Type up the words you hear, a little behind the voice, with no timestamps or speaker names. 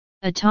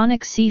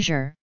Atonic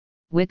seizure,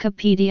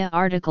 Wikipedia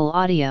article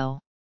audio.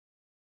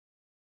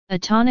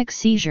 Atonic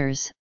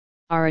seizures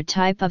are a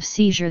type of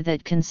seizure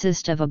that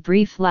consist of a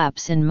brief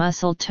lapse in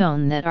muscle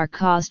tone that are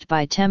caused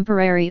by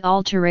temporary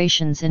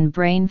alterations in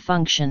brain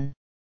function.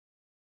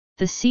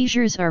 The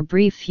seizures are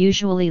brief,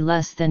 usually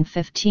less than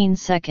 15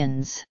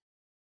 seconds.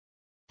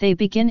 They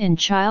begin in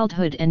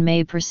childhood and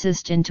may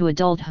persist into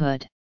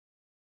adulthood.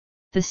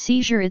 The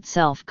seizure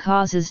itself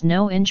causes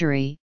no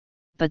injury,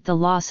 but the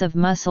loss of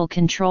muscle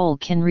control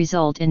can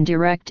result in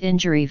direct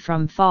injury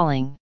from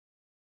falling.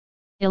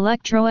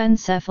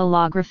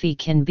 Electroencephalography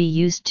can be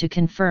used to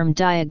confirm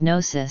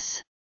diagnosis.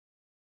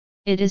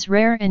 It is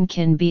rare and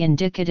can be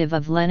indicative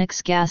of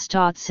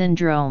Lennox-Gastaut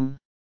syndrome.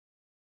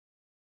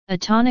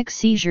 Atonic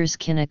seizures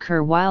can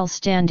occur while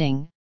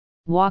standing,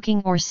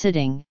 walking or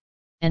sitting,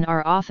 and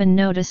are often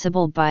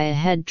noticeable by a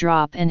head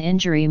drop, and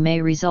injury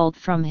may result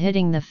from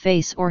hitting the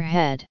face or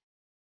head.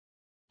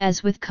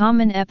 As with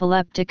common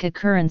epileptic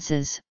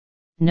occurrences,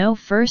 no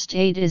first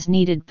aid is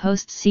needed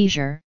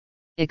post-seizure,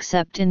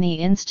 except in the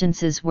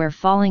instances where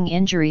falling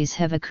injuries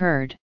have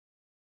occurred.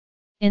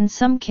 In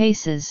some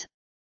cases,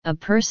 a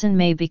person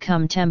may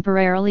become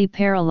temporarily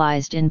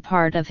paralyzed in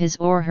part of his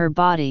or her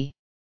body.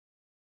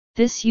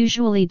 This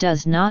usually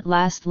does not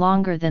last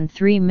longer than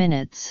 3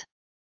 minutes.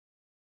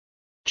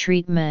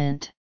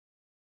 Treatment.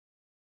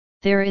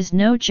 There is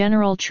no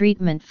general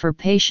treatment for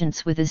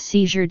patients with a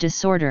seizure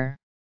disorder.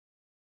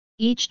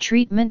 Each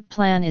treatment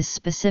plan is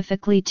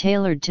specifically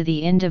tailored to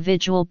the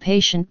individual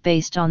patient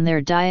based on their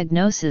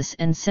diagnosis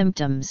and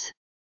symptoms.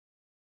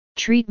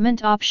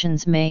 Treatment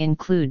options may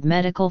include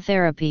medical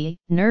therapy,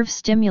 nerve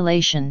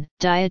stimulation,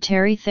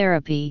 dietary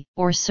therapy,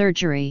 or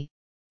surgery,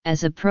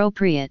 as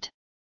appropriate.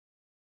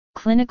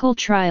 Clinical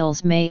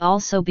trials may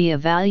also be a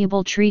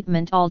valuable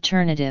treatment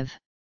alternative.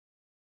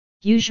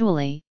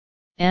 Usually,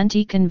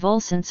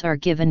 anticonvulsants are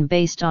given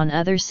based on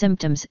other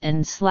symptoms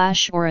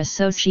and/or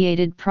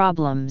associated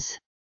problems.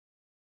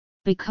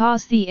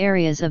 Because the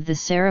areas of the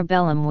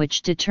cerebellum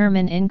which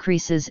determine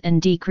increases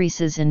and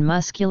decreases in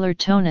muscular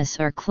tonus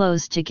are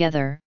close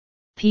together,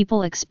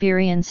 people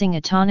experiencing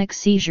atonic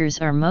seizures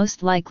are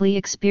most likely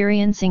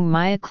experiencing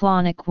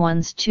myoclonic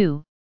ones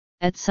too,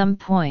 at some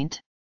point.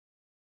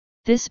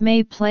 This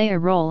may play a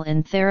role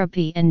in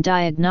therapy and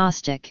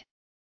diagnostic.